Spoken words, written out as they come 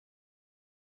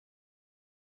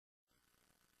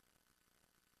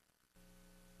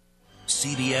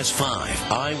CBS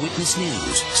 5 Eyewitness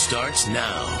News starts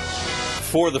now.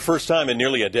 For the first time in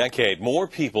nearly a decade, more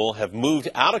people have moved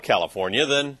out of California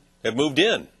than have moved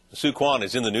in. Sue Kwan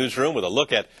is in the newsroom with a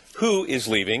look at who is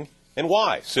leaving and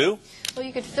why. Sue? Well,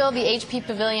 you could fill the HP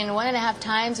Pavilion 1.5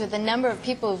 times with the number of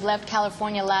people who've left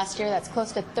California last year. That's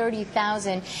close to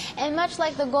 30,000. And much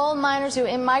like the gold miners who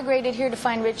immigrated here to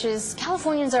find riches,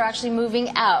 Californians are actually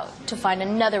moving out to find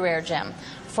another rare gem,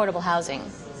 affordable housing.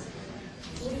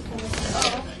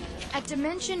 At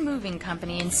Dimension Moving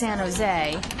Company in San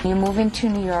Jose, you move into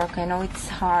New York, I know it's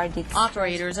hard.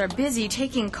 Operators are busy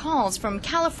taking calls from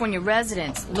California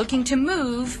residents looking to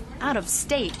move out of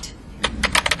state.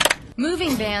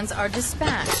 Moving vans are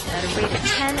dispatched at a rate of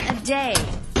 10 a day.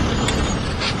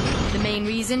 The main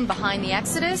reason behind the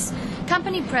exodus?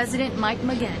 Company president Mike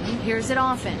McGinn hears it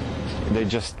often. They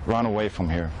just run away from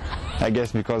here, I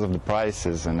guess because of the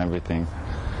prices and everything.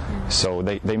 So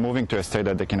they're moving to a state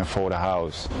that they can afford a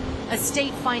house. A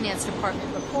state finance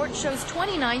department report shows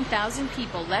 29,000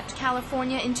 people left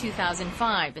California in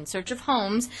 2005 in search of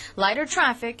homes, lighter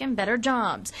traffic, and better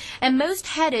jobs. And most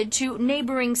headed to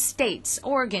neighboring states,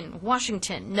 Oregon,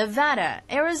 Washington, Nevada,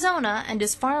 Arizona, and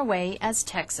as far away as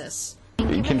Texas.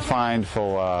 You can find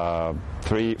for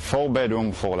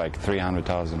 4-bedroom for like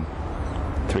 300,000.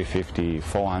 350,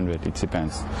 400, it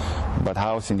depends. But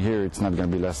house in here, it's not going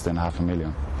to be less than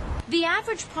 $500,000. The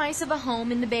average price of a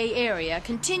home in the Bay Area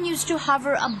continues to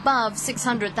hover above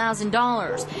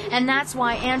 $600,000, and that's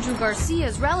why Andrew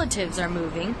Garcia's relatives are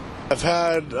moving. I've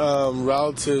had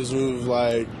relatives move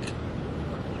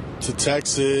to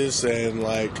Texas and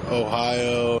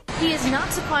Ohio. He is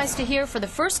not surprised to hear for the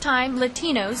first time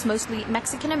Latinos, mostly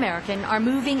Mexican-American, are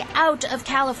moving out of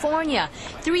California,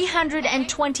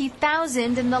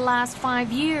 320,000 in the last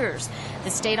 5 years. The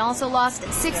state also lost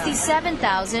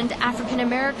 67,000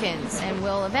 African-Americans and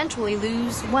will eventually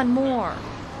lose one more.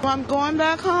 I'm going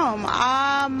back home.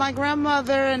 My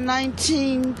grandmother in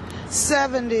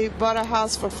 1970 bought a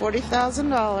house for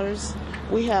 $40,000.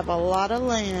 We have a lot of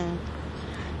land,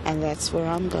 and that's where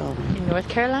I'm going. In North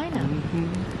Carolina.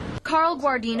 Mm-hmm. Carl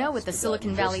Guardino with the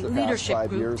Silicon Valley Leadership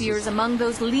Group fears among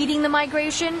those leading the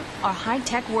migration are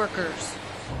high-tech workers.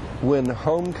 When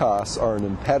home costs are an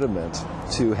impediment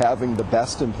to having the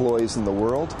best employees in the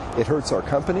world, it hurts our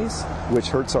companies, which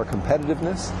hurts our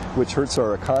competitiveness, which hurts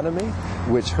our economy,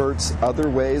 which hurts other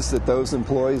ways that those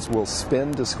employees will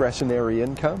spend discretionary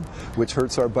income, which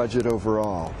hurts our budget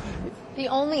overall. The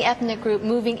only ethnic group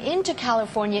moving into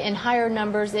California in higher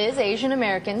numbers is Asian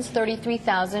Americans,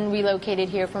 33,000 relocated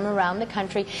here from around the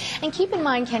country. And keep in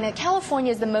mind, Kenneth,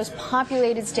 California is the most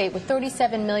populated state with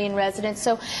 37 million residents,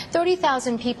 so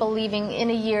 30,000 people leaving in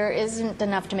a year isn't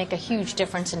enough to make a huge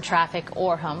difference in traffic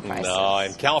or home prices. No,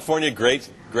 and California,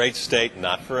 great state,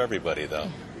 not for everybody, though.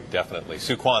 Definitely.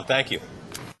 Sue Kwan, thank you.